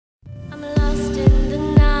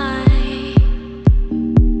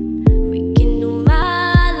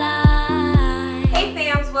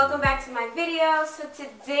video. So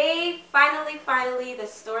today, finally, the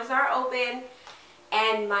stores are open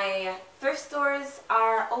and my thrift stores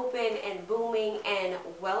are open and booming and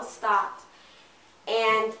well stocked.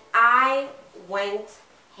 And I went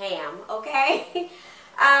ham, okay?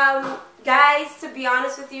 Guys, to be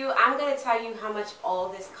honest with you, I'm going to tell you how much all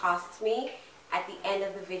this costs me at the end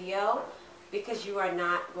of the video because you are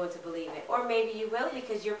not going to believe it. Or maybe you will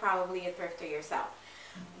because you're probably a thrifter yourself.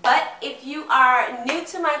 But if you are new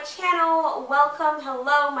to my channel, welcome,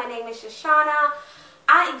 hello, my name is Shushana.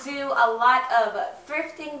 I do a lot of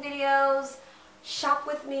thrifting videos, shop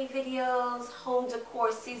with me videos, home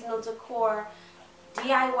decor, seasonal decor,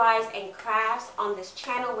 DIYs and crafts on this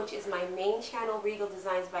channel, which is my main channel, Regal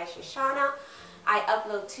Designs by Shushana. I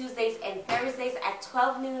upload Tuesdays and Thursdays at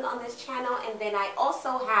 12 noon on this channel, and then I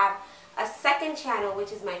also have a second channel,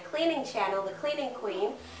 which is my cleaning channel, The Cleaning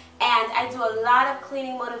Queen. And I do a lot of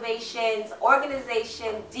cleaning motivations,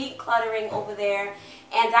 organization, decluttering over there.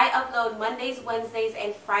 And I upload Mondays, Wednesdays,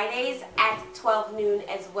 and Fridays at 12 noon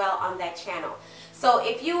as well on that channel. So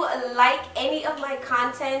if you like any of my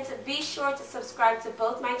content, be sure to subscribe to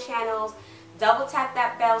both my channels. Double tap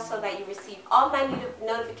that bell so that you receive all my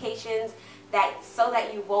notifications, so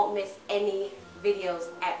that you won't miss any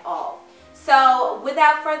videos at all. So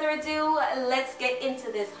without further ado, let's get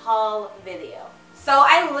into this haul video. So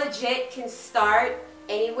I legit can start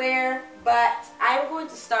anywhere, but I'm going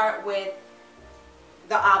to start with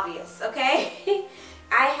the obvious, okay?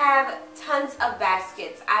 I have tons of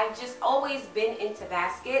baskets. I've just always been into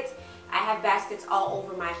baskets. I have baskets all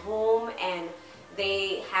over my home, and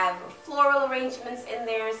they have floral arrangements in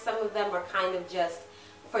there. Some of them are kind of just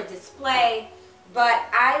for display, but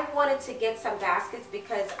I wanted to get some baskets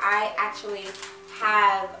because I actually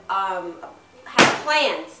have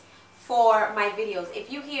plans for my videos.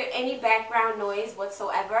 If you hear any background noise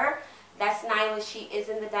whatsoever, that's Nyla. She is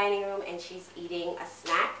in the dining room and she's eating a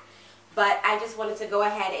snack. But I just wanted to go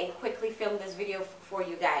ahead and quickly film this video for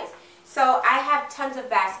you guys. So I have tons of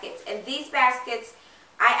baskets, and these baskets,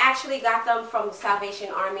 I actually got them from Salvation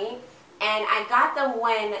Army, and I got them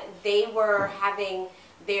when they were having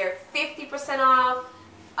their 50% off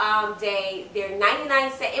day, their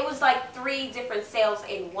 99 cent. It was like 3 different sales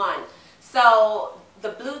in one. So the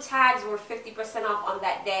blue tags were 50% off on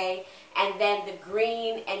that day, and then the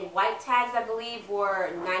green and white tags, I believe,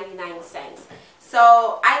 were 99 cents.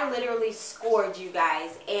 So I literally scored, you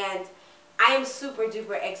guys, and I am super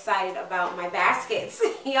duper excited about my baskets.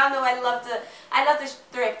 Y'all know I love to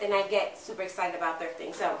thrift, and I get super excited about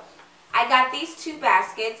thrifting. So I got these 2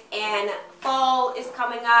 baskets, and fall is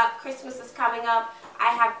coming up, Christmas is coming up.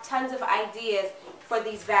 I have tons of ideas for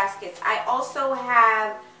these baskets. I also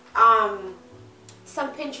have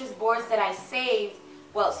some Pinterest boards that I saved,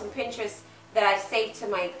 well, some Pinterest that I saved to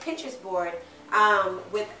my Pinterest board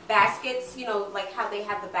with baskets, you know, like how they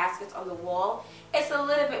have the baskets on the wall. It's a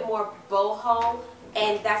little bit more boho,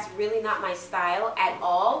 and that's really not my style at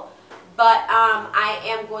all, but I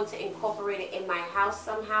am going to incorporate it in my house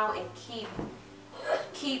somehow and keep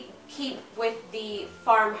with the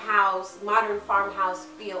farmhouse, modern farmhouse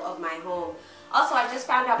feel of my home. Also, I just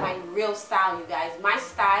found out my real style, you guys. My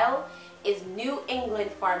style is New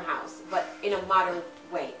England farmhouse, but in a modern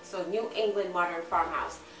way. So New England modern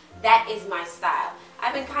farmhouse. That is my style.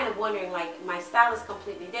 I've been kind of wondering, like, my style is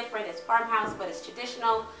completely different. It's farmhouse, but it's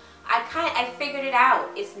traditional. I figured it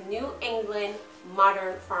out. It's New England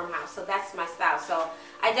modern farmhouse. So that's my style. So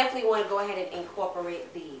I definitely want to go ahead and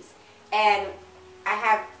incorporate these. And I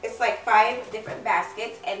have, it's like 5 different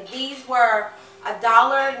baskets, and these were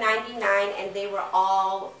 $1.99, and they were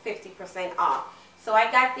all 50% off. So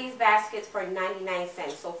I got these baskets for 99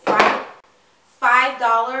 cents. So $5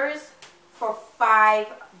 for 5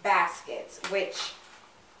 baskets, which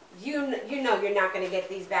you know you're not going to get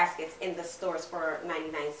these baskets in the stores for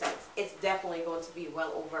 99 cents. It's definitely going to be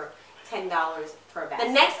well over $10 per basket.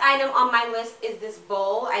 The next item on my list is this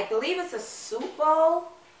bowl. I believe it's a soup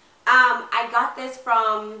bowl. I got this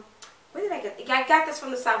from, where did I get? I got this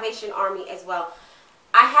from the Salvation Army as well.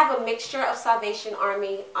 I have a mixture of Salvation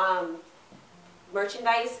Army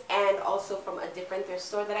merchandise and also from a different thrift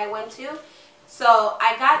store that I went to. So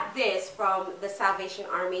I got this from the Salvation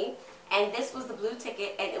Army, and this was the blue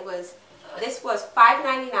ticket, and this was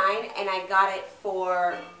 $5.99, and I got it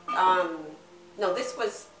for no, this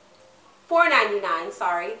was $4.99,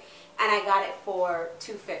 sorry, and I got it for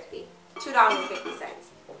 $2.50.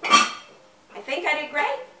 I think I did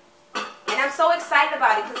great, and I'm so excited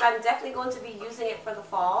about it because I'm definitely going to be using it for the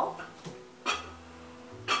fall.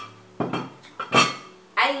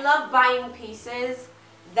 I love buying pieces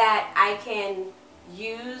that I can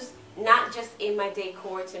use not just in my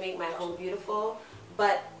decor to make my home beautiful,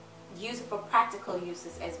 but use it for practical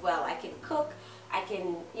uses as well. I can cook, I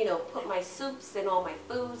can, you know, put my soups and all my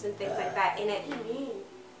foods and things like that in it.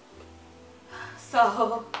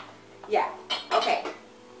 So, yeah, okay.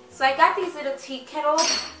 So I got these little tea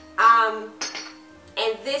kettles, and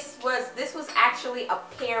this was actually a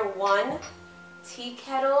pair 1 tea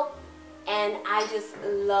kettle, and I just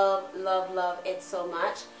love it so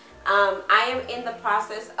much. I am in the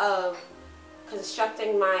process of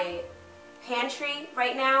constructing my pantry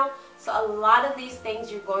right now, so a lot of these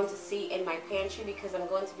things you're going to see in my pantry because I'm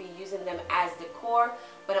going to be using them as decor,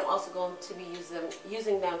 but I'm also going to be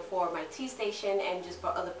using them for my tea station and just for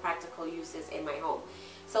other practical uses in my home.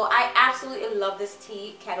 So I absolutely love this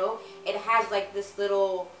tea kettle. It has like this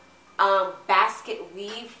little basket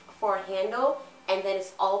weave for a handle, and then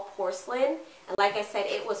it's all porcelain. And like I said,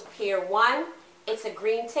 it was pair 1. It's a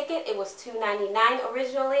green ticket. It was $2.99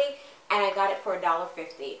 originally, and I got it for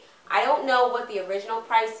 $1.50. I don't know what the original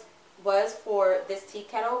price was for this tea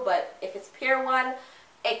kettle, but if it's pair 1,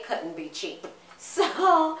 it couldn't be cheap.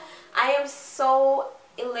 So I am so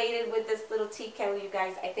elated with this little tea kettle, you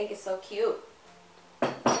guys. I think it's so cute.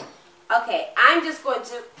 Okay, I'm just going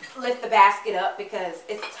to lift the basket up because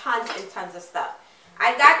it's tons and tons of stuff.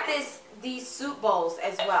 I got these soup bowls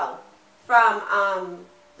as well from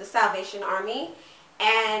the Salvation Army,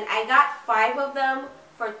 and I got 5 of them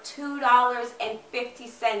for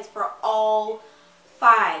 $2.50 for all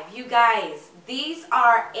 5. You guys, these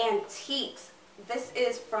are antiques. This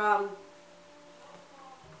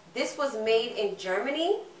was made in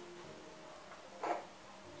Germany.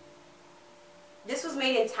 This was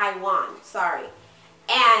made in Taiwan, sorry.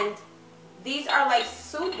 And these are like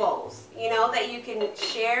soup bowls, you know, that you can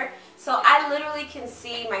share. So I literally can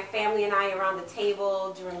see my family and I around the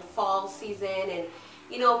table during fall season, and,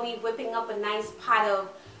 you know, me whipping up a nice pot of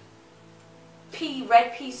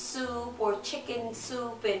red pea soup or chicken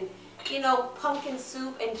soup and, you know, pumpkin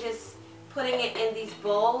soup, and just putting it in these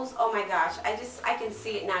bowls. Oh my gosh, I can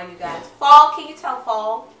see it now, you guys. Fall, can you tell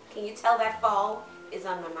fall? Can you tell that fall is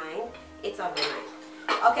on my mind? It's on my mind.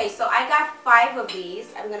 Okay, so I got 5 of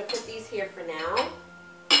these. I'm going to put these here for now.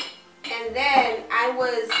 And then I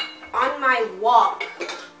was on my walk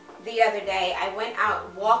the other day. I went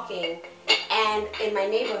out walking and in my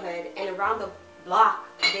neighborhood, and around the block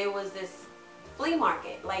there was this flea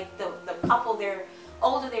market. Like the couple, they're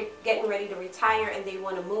older, they're getting ready to retire, and they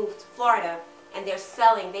want to move to Florida, and they're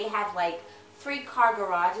selling. They have like 3-car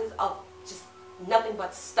garages of just nothing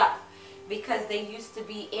but stuff, because they used to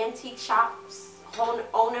be antique shops,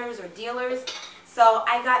 owners or dealers. So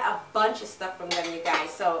I got a bunch of stuff from them, you guys.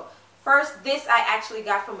 So first, this I actually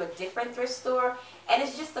got from a different thrift store, and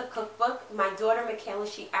it's just a cookbook. My daughter Michaela,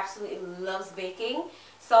 she absolutely loves baking.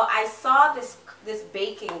 So I saw this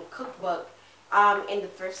baking cookbook in the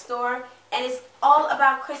thrift store, and it's all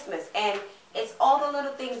about Christmas, and it's all the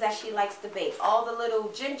little things that she likes to bake, all the little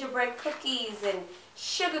gingerbread cookies and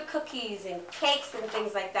sugar cookies and cakes and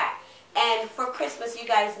things like that. And for Christmas, you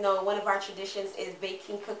guys know one of our traditions is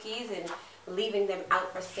baking cookies and leaving them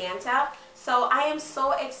out for Santa. So I am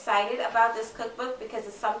so excited about this cookbook because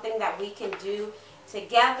it's something that we can do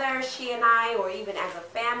together, she and I, or even as a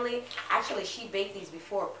family. Actually, she baked these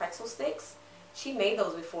before, pretzel sticks. She made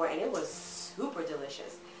those before, and it was super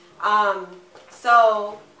delicious.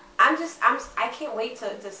 So I can't wait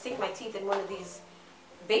to sink my teeth in one of these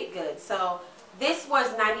baked goods. So this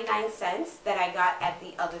was 99 cents that I got at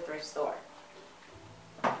the other thrift store.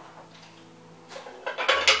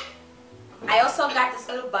 I also got this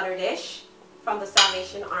little butter dish from the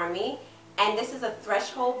Salvation Army, and this is a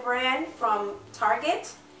Threshold brand from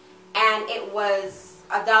Target, and it was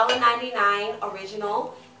 $1.99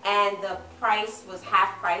 original, and the price was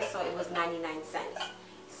half price, so it was 99 cents.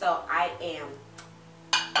 So I'm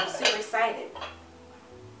super excited.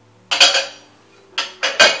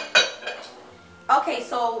 Okay,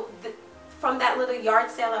 so from that little yard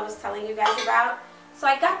sale I was telling you guys about, so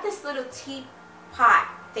I got this little teapot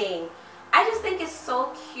thing. I just think it's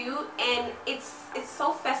so cute, and it's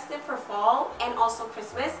so festive for fall and also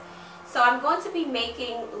Christmas. So I'm going to be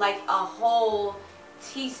making like a whole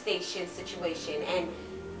tea station situation, and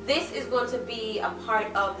this is going to be a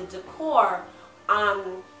part of the decor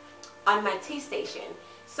on my tea station.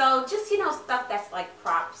 So just, you know, stuff that's like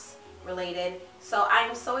props related. So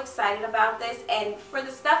I'm so excited about this. And for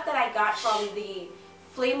the stuff that I got from the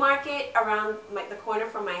flea market around the corner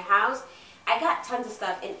from my house, I got tons of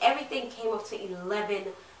stuff, and everything came up to $11.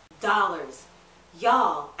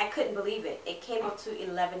 Y'all, I couldn't believe it. It came up to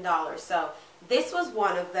 $11. So this was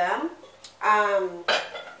one of them.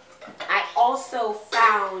 I also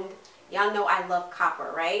found, y'all know I love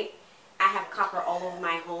copper, right? I have copper all over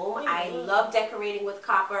my home. I love decorating with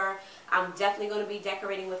copper. I'm definitely going to be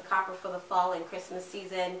decorating with copper for the fall and Christmas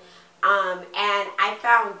season. And I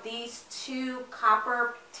found these 2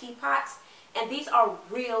 copper teapots, and these are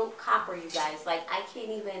real copper, you guys. Like, I can't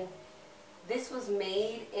even, this was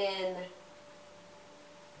made in,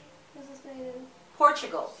 what was this made in?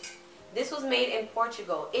 Portugal. This was made in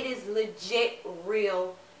Portugal. It is legit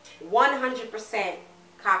real, 100%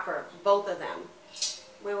 copper, both of them.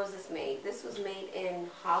 Where was this made? This was made in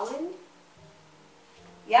Holland.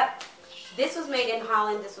 Yep. This was made in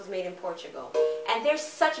Holland. This was made in Portugal. And they're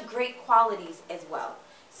such great qualities as well.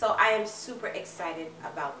 So I am super excited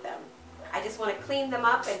about them. I just want to clean them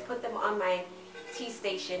up and put them on my tea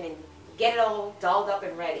station and get it all dolled up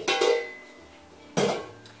and ready.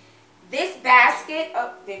 This basket,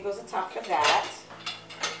 oh, there goes the top of that.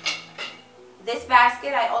 This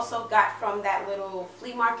basket I also got from that little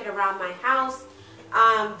flea market around my house.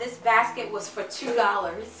 This basket was for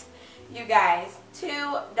 $2. You guys,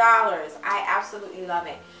 $2. I absolutely love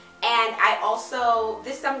it. And I also,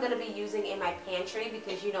 this I'm going to be using in my pantry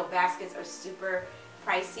because, you know, baskets are super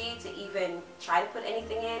pricey to even try to put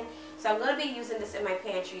anything in. So I'm going to be using this in my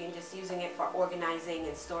pantry and just using it for organizing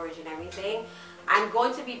and storage and everything. I'm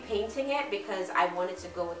going to be painting it because I wanted to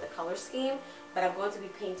go with the color scheme, but I'm going to be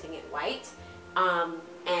painting it white and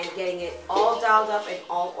getting it all dolled up and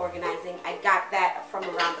all organizing. I got that from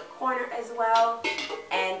around the corner as well,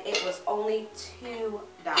 and it was only $2.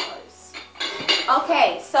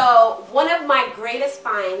 Okay, so one of my greatest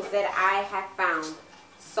finds that I have found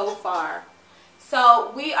so far.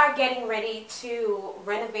 So we are getting ready to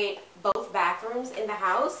renovate both bathrooms in the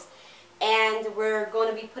house, and we're going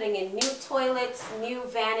to be putting in new toilets, new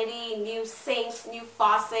vanity, new sinks, new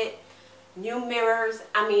faucet, new mirrors.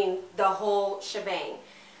 I mean, the whole shebang.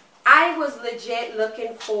 I was legit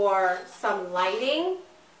looking for some lighting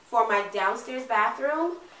for my downstairs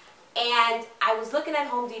bathroom, and I was looking at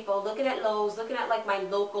Home Depot, looking at Lowe's, looking at like my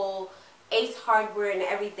local Ace Hardware and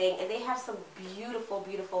everything, and they have some beautiful,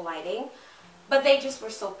 beautiful lighting, but they just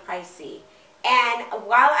were so pricey. And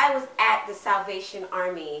while I was at the Salvation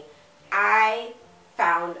Army, I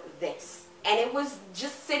found this, and it was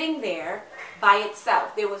just sitting there by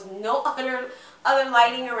itself. There was no other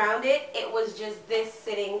lighting around it. It was just this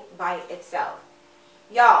sitting by itself.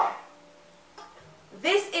 Y'all,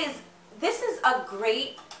 this is a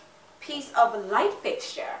great piece of light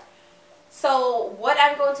fixture. So what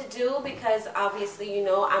I'm going to do, because obviously, you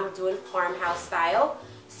know, I'm doing farmhouse style,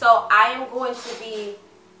 so I am going to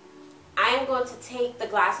take the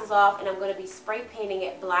glasses off, and I'm going to be spray painting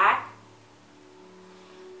it black.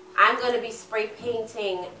 I'm going to be spray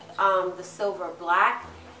painting the silver black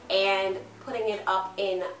and putting it up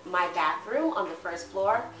in my bathroom on the first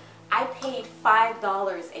floor. I paid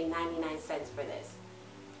 $5.99 for this.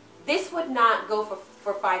 This would not go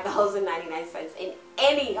for $5.99 in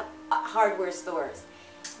any hardware stores.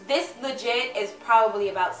 This legit is probably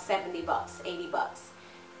about 70 bucks, 80 bucks.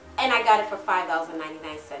 And I got it for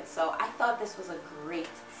 $5.99. So I thought this was a great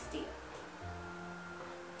steal.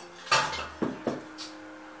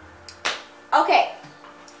 Okay.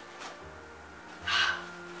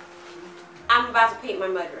 I'm about to paint my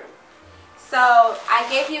mudroom. So I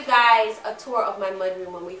gave you guys a tour of my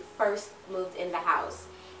mudroom when we first moved in the house.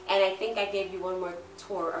 And I think I gave you one more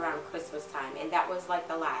tour around Christmas time. And that was like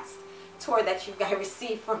the last tour that you guys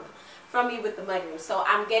received from me with the mudroom. So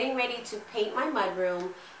I'm getting ready to paint my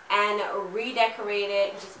mudroom and redecorate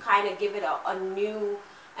it. Just kind of give it a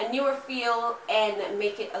newer feel and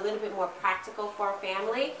make it a little bit more practical for our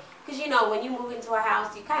family. Because, you know, when you move into a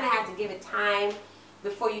house, you kind of have to give it time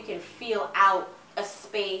before you can feel out a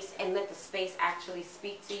space and let the space actually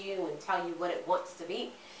speak to you and tell you what it wants to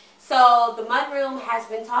be. So the mudroom has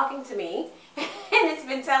been talking to me and it's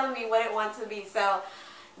been telling me what it wants to be. So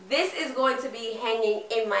this is going to be hanging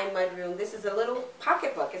in my mudroom. This is a little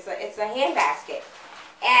pocketbook. It's a hand basket.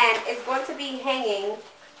 And it's going to be hanging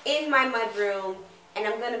in my mudroom, and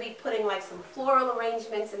I'm going to be putting like some floral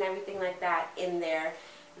arrangements and everything like that in there.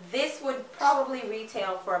 This would probably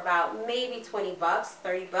retail for about maybe 20 bucks,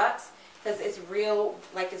 30 bucks, because it's real,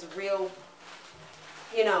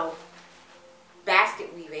 you know,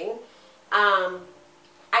 basket weaving. I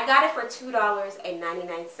got it for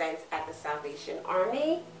 $2.99 at the Salvation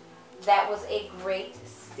Army. That was a great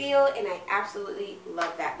steal, and I absolutely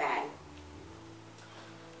love that bag.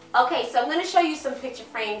 Okay, so I'm going to show you some picture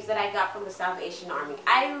frames that I got from the Salvation Army.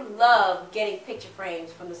 I love getting picture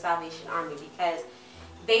frames from the Salvation Army because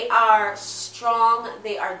they are strong,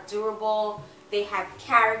 they are durable, they have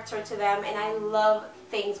character to them, and I love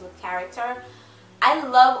things with character. I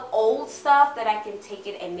love old stuff that I can take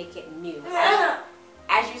it and make it new.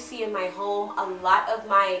 As you see in my home, a lot of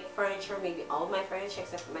my furniture, maybe all of my furniture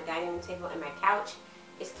except for my dining room table and my couch,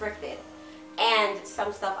 is thrifted. And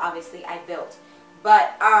some stuff obviously I built.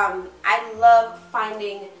 But I love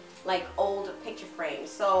finding like old picture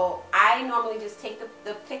frames. So I normally just take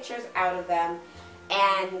the pictures out of them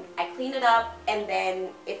and I clean it up, and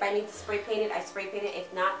then if I need to spray paint it, I spray paint it.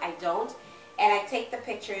 If not, I don't. And I take the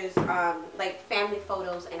pictures, like family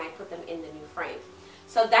photos, and I put them in the new frame.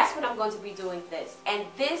 So that's what I'm going to be doing this. And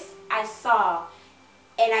this I saw,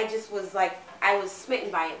 and I just was like, I was smitten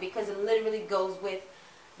by it because it literally goes with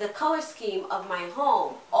the color scheme of my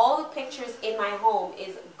home. All the pictures in my home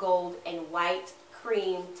is gold and white,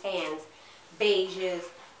 cream, tans, beiges.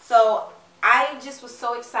 So I just was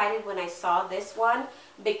so excited when I saw this one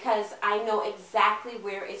because I know exactly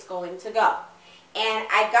where it's going to go. And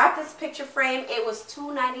I got this picture frame. It was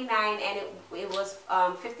 $2.99 and it was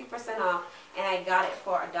 50% off, and I got it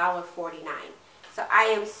for $1.49. So I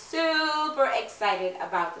am super excited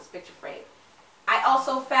about this picture frame. I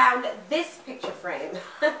also found this picture frame,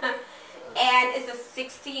 and it's a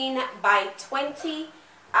 16 by 20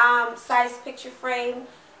 size picture frame.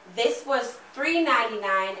 This was $3.99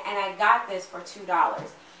 and I got this for $2.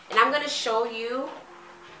 And I'm going to show you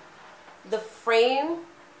the frame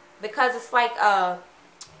because it's like a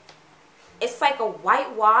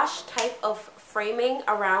whitewash type of framing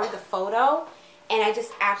around the photo, and I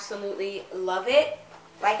just absolutely love it.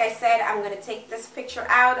 Like I said, I'm going to take this picture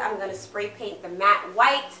out, I'm going to spray paint the matte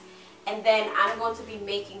white, and then I'm going to be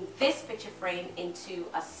making this picture frame into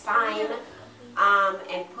a sign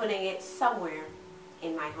and putting it somewhere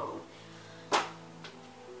in my home.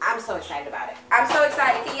 I'm so excited about it. I'm so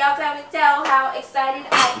excited. Can y'all tell how excited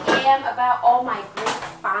I am about all my great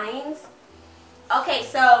finds? Okay,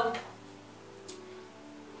 so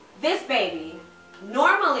this baby,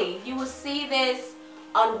 normally you will see this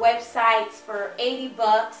on websites for 80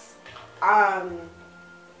 bucks,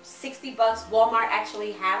 60 bucks. Walmart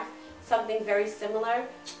actually have something very similar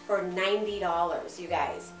for $90, you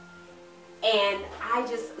guys. And I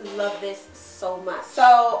just love this so much.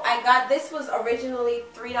 So I got, this was originally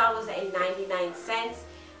 $3.99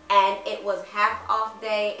 and it was half off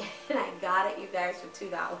day, and I got it, you guys, for $2.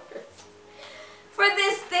 For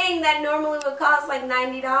this thing that normally would cost like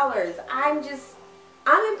 $90. I'm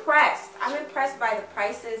impressed. I'm impressed by the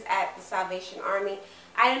prices at the Salvation Army.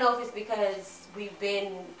 I don't know if it's because we've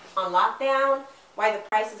been on lockdown, why the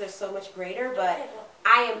prices are so much greater, but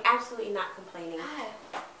I am absolutely not complaining.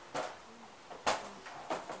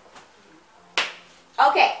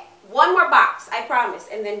 Okay, one more box, I promise,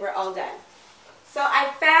 and then we're all done. So I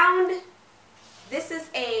found, this is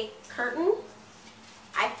a curtain.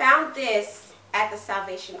 I found this at the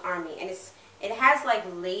Salvation Army, and it has like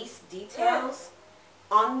lace details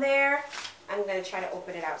on there. I'm going to try to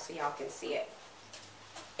open it out so y'all can see it.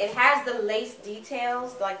 It has the lace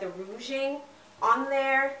details, like the rouging on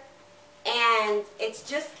there, and it's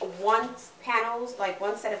just one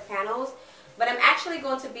set of panels, but I'm actually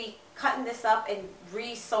going to be cutting this up and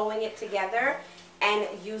re-sewing it together and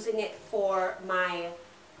using it for my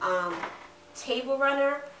table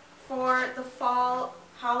runner for the fall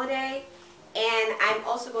holiday. And I'm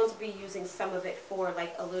also going to be using some of it for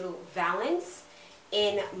like a little valance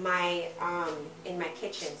in my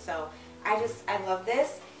kitchen. So I love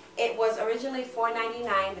this. It was originally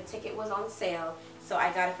 $4.99. The ticket was on sale, so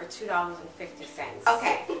I got it for $2.50.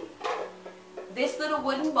 Okay, this little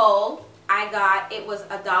wooden bowl I got, it was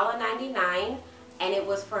 $1.99 and it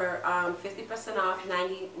was for 50% off,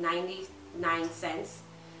 99 cents.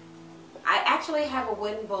 I actually have a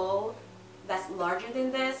wooden bowl that's larger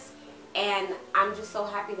than this, and I'm just so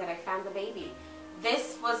happy that I found the baby.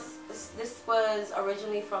 This was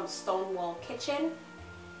originally from Stonewall Kitchen,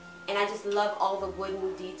 and I just love all the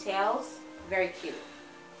wooden details. Very cute.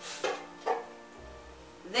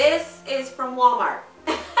 This is from Walmart,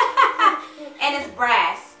 and it's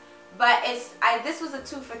brass. But this was a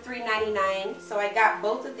 2 for $3.99, so I got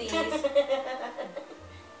both of these.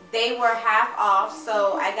 They were half off,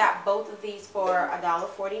 so I got both of these for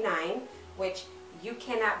 $1.49, which you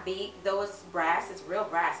cannot beat. Though it's brass, it's real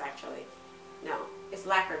brass actually. No, it's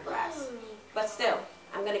lacquered brass. But still,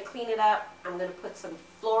 I'm going to clean it up. I'm going to put some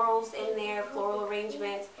florals in there, floral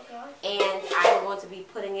arrangements, and I'm going to be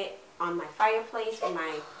putting it on my fireplace for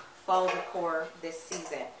my fall decor this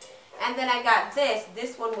season. And then I got this.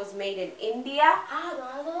 This one was made in India.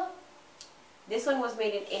 This one was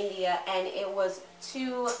made in India, and it was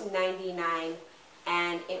 $2.99,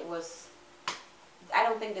 and it was, I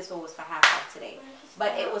don't think this one was for half off today,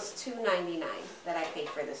 but it was $2.99 that I paid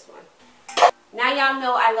for this one. Now y'all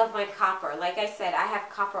know I love my copper. Like I said, I have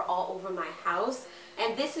copper all over my house.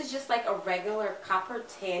 And this is just like a regular copper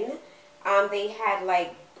tin. They had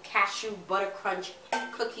like cashew butter crunch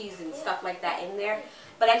cookies and stuff like that in there.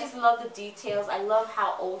 But I just love the details. I love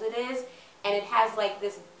how old it is. And it has like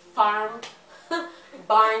this farm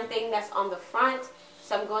barn thing that's on the front.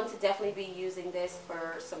 So I'm going to definitely be using this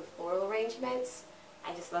for some floral arrangements.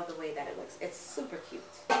 I just love the way that it looks. It's super cute.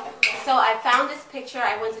 So I found this picture.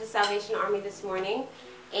 I went to the Salvation Army this morning,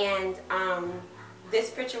 and this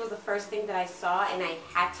picture was the first thing that I saw, and I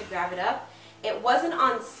had to grab it up. It wasn't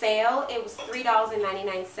on sale. It was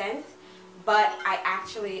 $3.99, but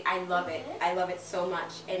I love it. I love it so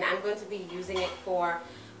much, and I'm going to be using it for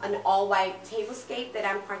an all-white tablescape that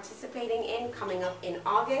I'm participating in coming up in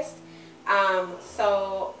August.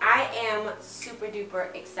 So I am super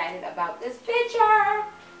duper excited about this picture.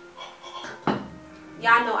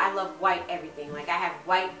 Y'all know I love white everything. Like I have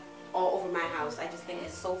white all over my house. I just think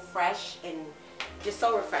it's so fresh and just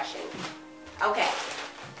so refreshing. Okay.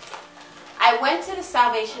 I went to the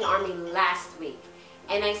Salvation Army last week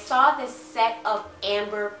and I saw this set of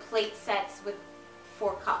amber plate sets with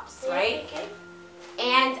 4 cups, right?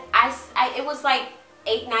 And it was like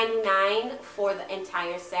 $8.99 for the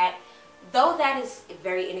entire set. Though that is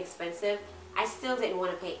very inexpensive, I still didn't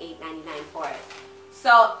want to pay $8.99 for it.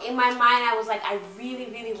 So in my mind, I was like, I really,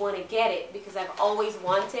 really want to get it because I've always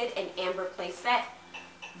wanted an amber play set,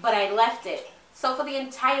 but I left it. So for the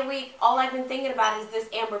entire week, all I've been thinking about is this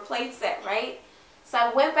amber plate set, right? So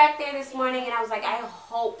I went back there this morning and I was like, I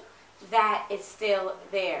hope that it's still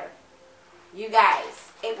there. You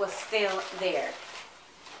guys, it was still there.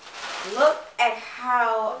 Look at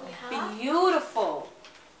how beautiful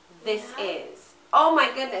this is. Oh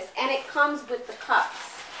my goodness. And it comes with the cups.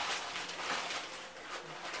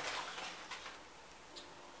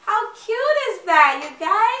 How cute is that, you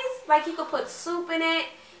guys? Like you could put soup in it.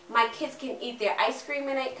 My kids can eat their ice cream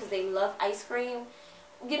in it because they love ice cream.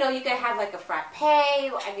 You know, you can have like a frappe,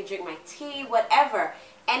 or I could drink my tea, whatever.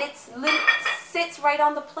 And it sits right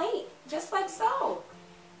on the plate, just like so.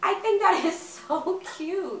 I think that is so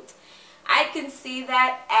cute. I can see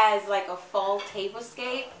that as like a fall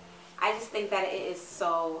tablescape. I just think that it is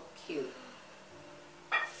so cute.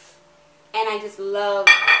 And I just love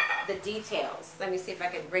the details. Let me see if I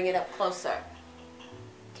can bring it up closer.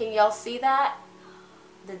 Can y'all see that?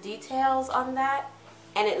 The details on that?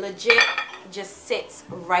 And it legit just sits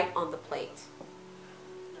right on the plate.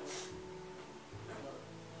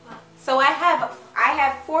 So I have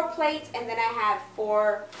 4 plates and then I have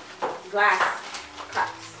 4 glass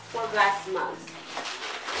cups, 4 glass mugs.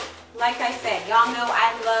 Like I said, y'all know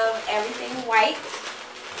I love everything white.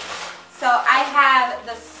 So I have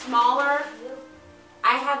the smaller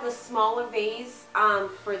vase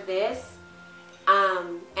for this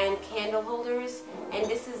and candle holders. And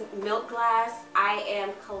this is milk glass. I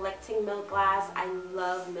am collecting milk glass. I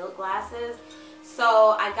love milk glasses.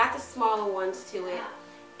 So I got the smaller ones to it.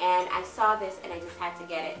 And I saw this and I just had to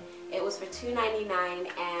get it. It was for $2.99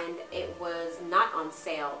 and it was not on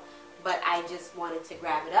sale. But I just wanted to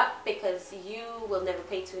grab it up because you will never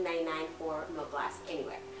pay $2.99 for milk glass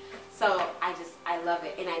anywhere. So I love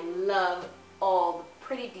it. And I love all the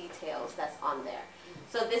pretty details that's on there.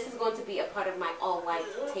 So this is going to be a part of my all-white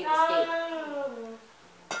tablescape.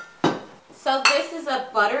 So this is a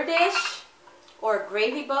butter dish or a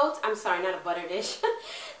gravy boat. I'm sorry, not a butter dish.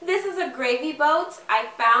 This is a gravy boat I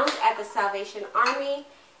found at the Salvation Army.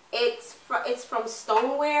 It's from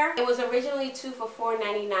Stoneware. It was originally 2 for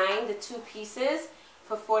 $4.99, the 2 pieces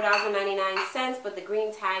for $4.99, but the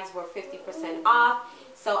green tags were 50% off.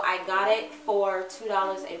 So I got it for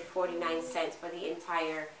 $2.49 for the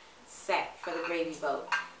entire set for the gravy boat.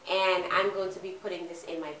 And I'm going to be putting this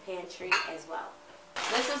in my pantry as well.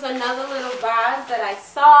 This is another little vase that I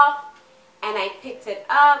saw and I picked it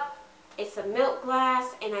up. It's a milk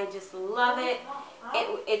glass and I just love it.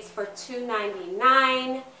 It's for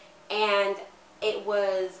 $2.99 and it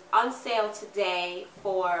was on sale today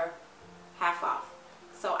for half off.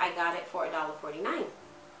 So I got it for $1.49.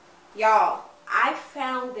 Y'all, I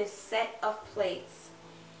found this set of plates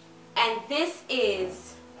and this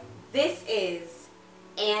is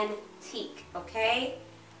antique, okay?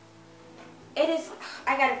 It is,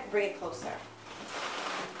 I gotta bring it closer.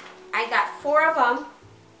 I got 4 of them,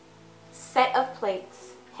 set of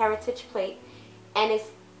plates, heritage plate, and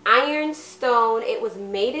it's ironstone. It was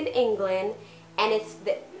made in England, and it's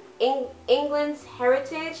the England's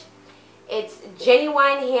heritage. It's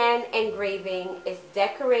genuine hand engraving. It's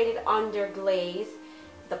decorated under glaze,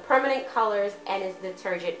 the permanent colors, and is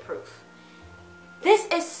detergent proof. This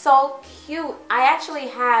is so cute. I actually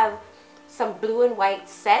have some blue and white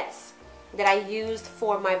sets that I used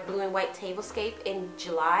for my blue and white tablescape in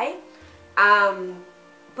July.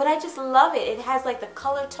 But I just love it. It has like the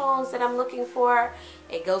color tones that I'm looking for.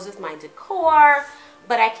 It goes with my decor,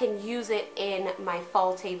 but I can use it in my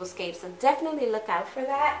fall tablescape. So definitely look out for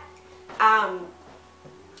that.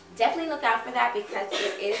 Definitely look out for that because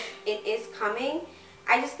it is coming.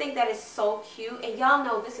 I just think that is so cute. And y'all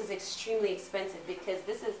know this is extremely expensive because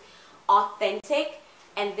this is authentic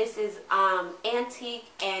and this is antique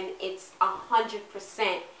and it's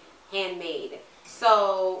 100% handmade.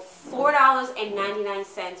 So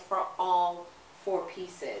 $4.99 for all 4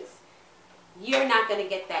 pieces. You're not going to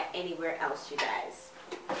get that anywhere else, you guys.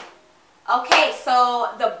 Okay, so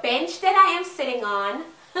the bench that I am sitting on,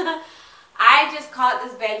 I just caught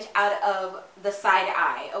this bench out of the side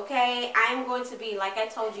eye, okay? I'm going to be, like I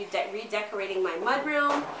told you, redecorating my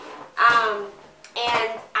mudroom.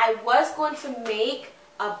 And I was going to make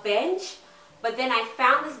a bench, but then I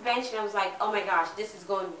found this bench and I was like, oh my gosh, this is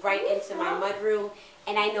going right into my mudroom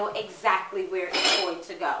and I know exactly where it's going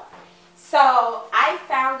to go. So I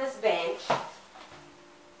found this bench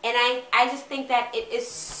and I just think that it is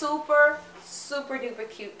super, super duper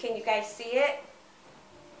cute. Can you guys see it?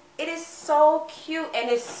 It is so cute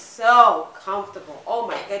and it's so comfortable. Oh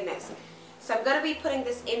my goodness. So I'm going to be putting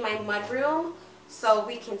this in my mudroom so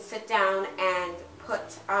we can sit down and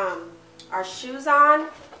put our shoes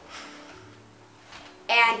on.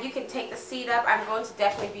 And you can take the seat up. I'm going to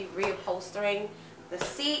definitely be reupholstering the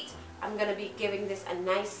seat. I'm going to be giving this a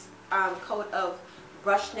nice coat of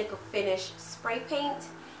brushed nickel finish spray paint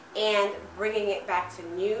and bringing it back to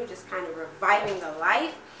new, just kind of reviving the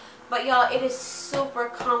life. But y'all, it is super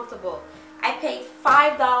comfortable. I paid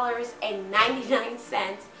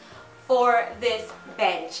 $5.99 for this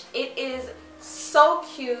bench. It is so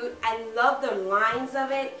cute. I love the lines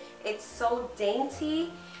of it. It's so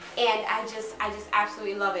dainty. And I just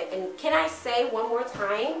absolutely love it. And can I say one more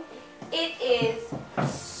time, it is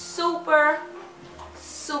super,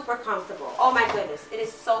 super comfortable. Oh my goodness, it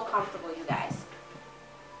is so comfortable, you guys.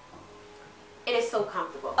 It is so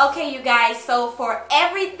comfortable. Okay, you guys, so for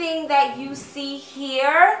everything that you see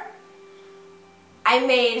here, I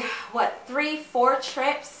made, what, 3-4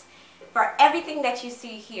 trips for everything that you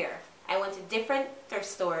see here. I went to different thrift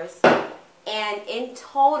stores, and in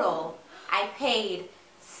total, I paid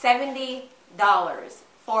 $70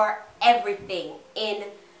 for everything in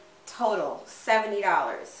total.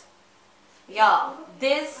 $70. Y'all,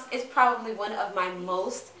 this is probably one of my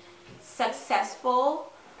most successful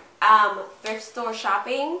thrift store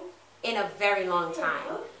shopping in a very long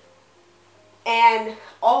time. And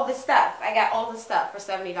all the stuff, I got all the stuff for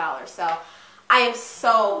 $70. So I am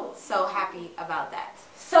so, so happy about that.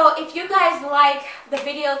 So if you guys like the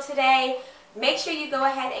video today, make sure you go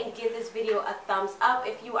ahead and give this video a thumbs up.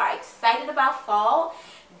 If you are excited about fall,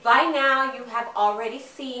 by now you have already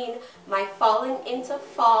seen my Falling into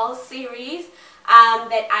Fall series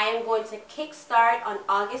that I am going to kickstart on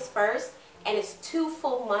August 1st, and it's 2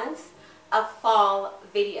 full months of fall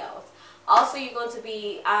videos. Also, you're going to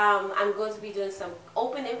be, I'm going to be doing some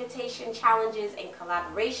open invitation challenges and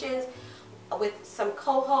collaborations with some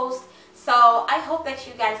co-hosts. So I hope that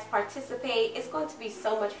you guys participate. It's going to be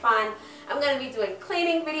so much fun. I'm going to be doing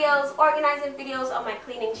cleaning videos, organizing videos on my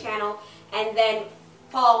cleaning channel, and then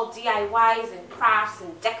fall DIYs and crafts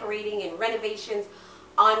and decorating and renovations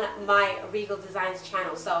on my Regal Designs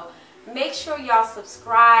channel. So make sure y'all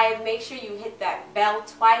subscribe. Make sure you hit that bell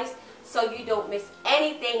twice so you don't miss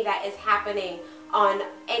anything that is happening on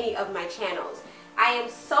any of my channels. I am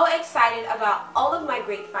so excited about all of my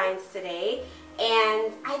great finds today.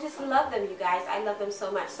 And I just love them, you guys. I love them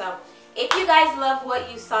so much. So if you guys love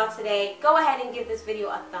what you saw today, go ahead and give this video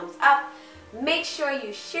a thumbs up. Make sure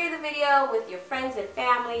you share the video with your friends and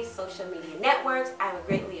family, social media networks. I would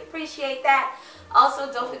greatly appreciate that.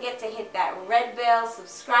 Also, don't forget to hit that red bell,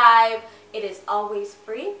 subscribe. It is always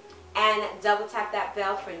free. And double tap that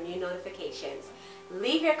bell for new notifications.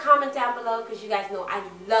 Leave your comment down below because you guys know I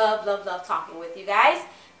love, love, love talking with you guys.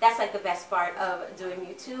 That's like the best part of doing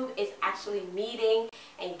YouTube, is actually meeting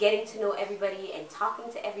and getting to know everybody and talking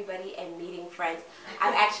to everybody and meeting friends.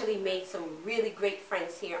 I've actually made some really great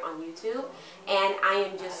friends here on YouTube, and I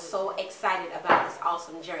am just so excited about this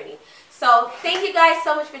awesome journey. So thank you guys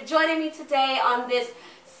so much for joining me today on this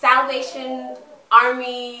Salvation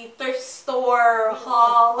Army thrift store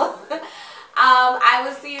haul. I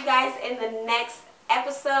will see you guys in the next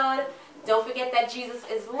episode. Don't forget that Jesus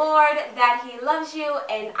is Lord, that He loves you,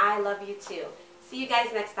 and I love you too. See you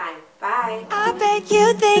guys next time. Bye. I bet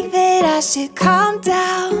you think that I should calm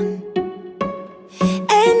down,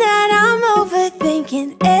 and that I'm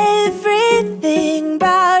overthinking everything.